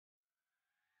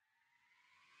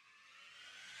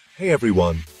Hey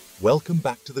everyone, welcome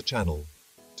back to the channel.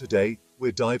 Today,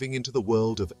 we're diving into the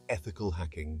world of ethical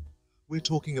hacking. We're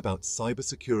talking about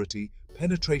cybersecurity,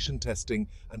 penetration testing,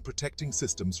 and protecting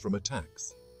systems from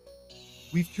attacks.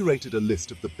 We've curated a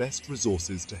list of the best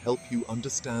resources to help you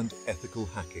understand ethical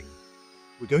hacking.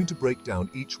 We're going to break down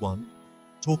each one,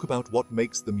 talk about what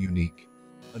makes them unique,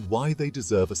 and why they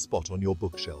deserve a spot on your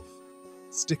bookshelf.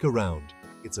 Stick around,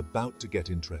 it's about to get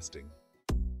interesting.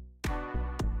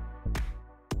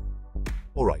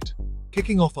 Alright,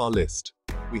 kicking off our list,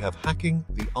 we have Hacking,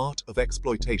 the Art of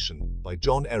Exploitation by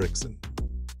John Erickson.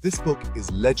 This book is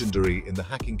legendary in the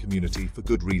hacking community for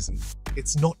good reason.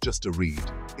 It's not just a read,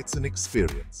 it's an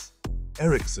experience.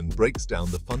 Erickson breaks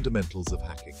down the fundamentals of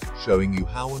hacking, showing you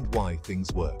how and why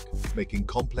things work, making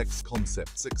complex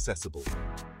concepts accessible.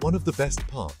 One of the best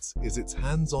parts is its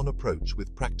hands-on approach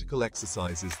with practical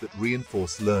exercises that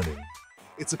reinforce learning.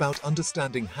 It's about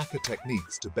understanding hacker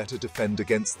techniques to better defend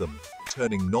against them,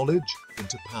 turning knowledge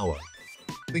into power.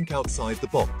 Think outside the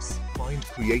box, find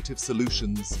creative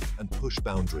solutions, and push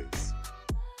boundaries.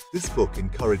 This book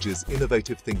encourages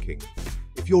innovative thinking.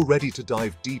 If you're ready to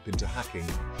dive deep into hacking,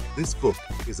 this book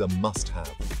is a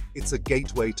must-have. It's a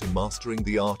gateway to mastering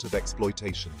the art of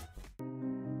exploitation.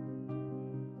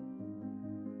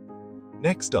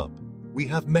 Next up, we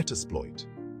have Metasploit,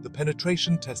 the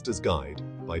Penetration Tester's Guide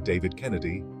by David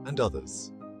Kennedy and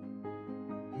others.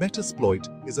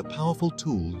 Metasploit is a powerful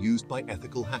tool used by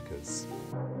ethical hackers.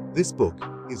 This book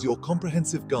is your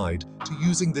comprehensive guide to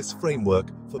using this framework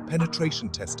for penetration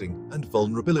testing and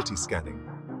vulnerability scanning.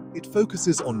 It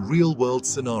focuses on real-world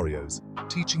scenarios,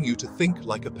 teaching you to think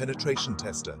like a penetration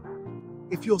tester.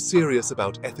 If you're serious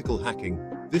about ethical hacking,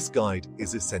 this guide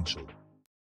is essential.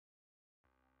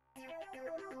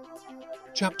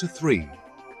 Chapter 3.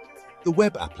 The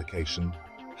Web Application,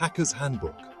 Hacker's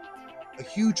Handbook. A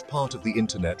huge part of the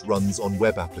internet runs on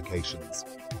web applications,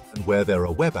 and where there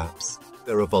are web apps,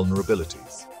 there are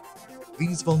vulnerabilities.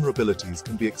 These vulnerabilities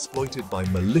can be exploited by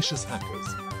malicious hackers,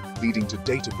 leading to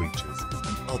data breaches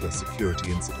and other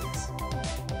security incidents.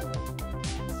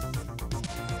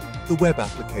 The Web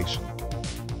Application.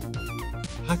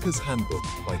 Hacker's Handbook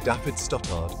by David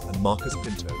Stoddard and Marcus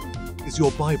Pinto is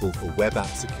your Bible for web app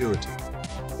security.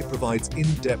 It provides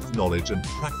in-depth knowledge and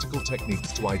practical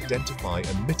techniques to identify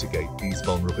and mitigate these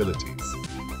vulnerabilities.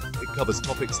 It covers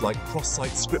topics like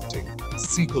cross-site scripting,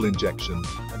 SQL injection,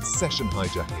 and session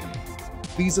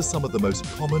hijacking. These are some of the most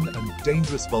common and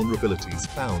dangerous vulnerabilities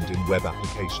found in web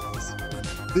applications.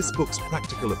 This book's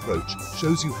practical approach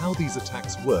shows you how these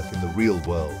attacks work in the real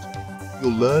world.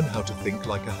 You'll learn how to think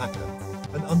like a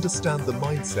hacker and understand the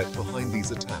mindset behind these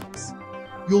attacks.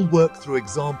 You'll work through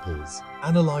examples,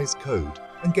 analyze code,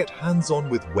 and get hands-on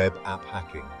with web app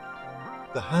hacking.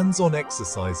 The hands-on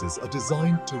exercises are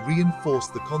designed to reinforce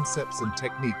the concepts and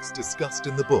techniques discussed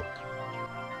in the book.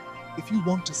 If you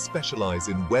want to specialize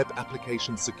in web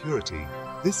application security,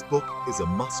 this book is a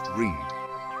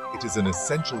must-read. It is an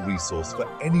essential resource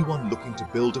for anyone looking to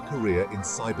build a career in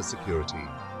cybersecurity.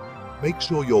 Make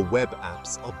sure your web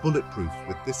apps are bulletproof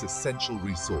with this essential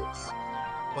resource.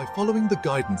 By following the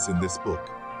guidance in this book,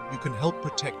 you can help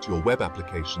protect your web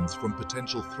applications from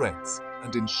potential threats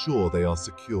and ensure they are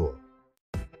secure.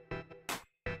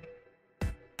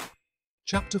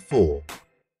 Chapter 4.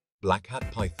 Black Hat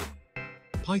Python.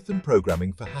 Python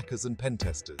programming for hackers and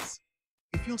pentesters.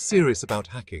 If you're serious about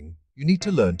hacking, you need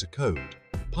to learn to code.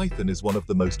 Python is one of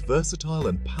the most versatile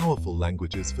and powerful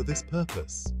languages for this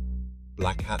purpose.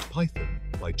 Black Hat Python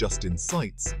by Justin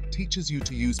Seitz teaches you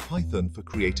to use Python for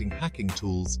creating hacking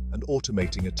tools and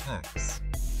automating attacks.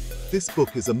 This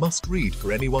book is a must-read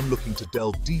for anyone looking to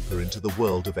delve deeper into the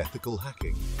world of ethical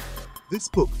hacking. This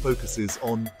book focuses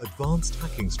on advanced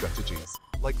hacking strategies,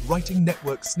 like writing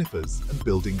network sniffers and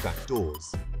building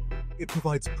backdoors. It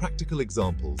provides practical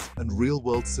examples and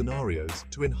real-world scenarios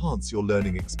to enhance your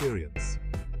learning experience.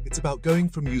 It's about going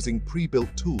from using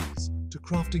pre-built tools to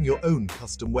crafting your own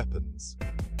custom weapons.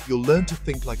 You'll learn to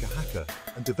think like a hacker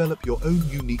and develop your own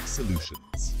unique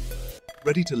solutions.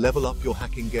 Ready to level up your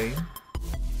hacking game?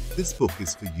 This book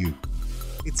is for you.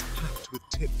 It's packed with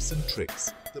tips and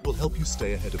tricks that will help you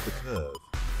stay ahead of the curve.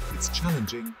 It's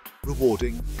challenging,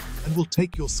 rewarding, and will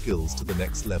take your skills to the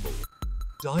next level.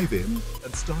 Dive in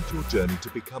and start your journey to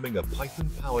becoming a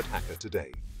Python-powered hacker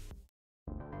today.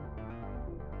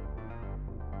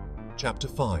 Chapter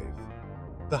 5.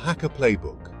 The Hacker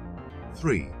Playbook.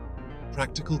 3.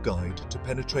 Practical Guide to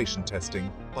Penetration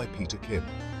Testing by Peter Kim.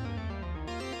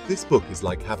 This book is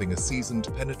like having a seasoned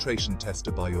penetration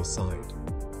tester by your side.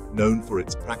 Known for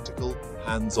its practical,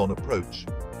 hands-on approach,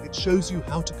 it shows you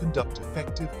how to conduct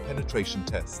effective penetration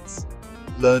tests.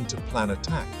 Learn to plan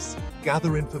attacks,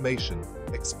 gather information,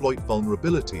 exploit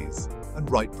vulnerabilities, and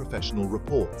write professional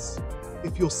reports.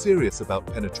 If you're serious about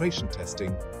penetration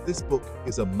testing, this book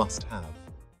is a must-have.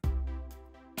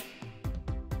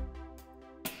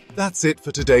 That's it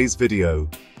for today's video.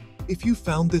 If you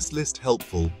found this list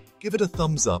helpful, give it a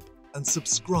thumbs up and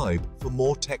subscribe for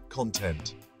more tech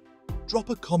content. Drop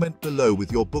a comment below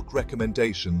with your book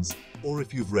recommendations or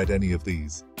if you've read any of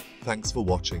these. Thanks for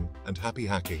watching and happy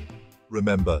hacking.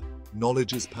 Remember,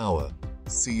 knowledge is power.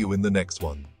 See you in the next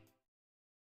one.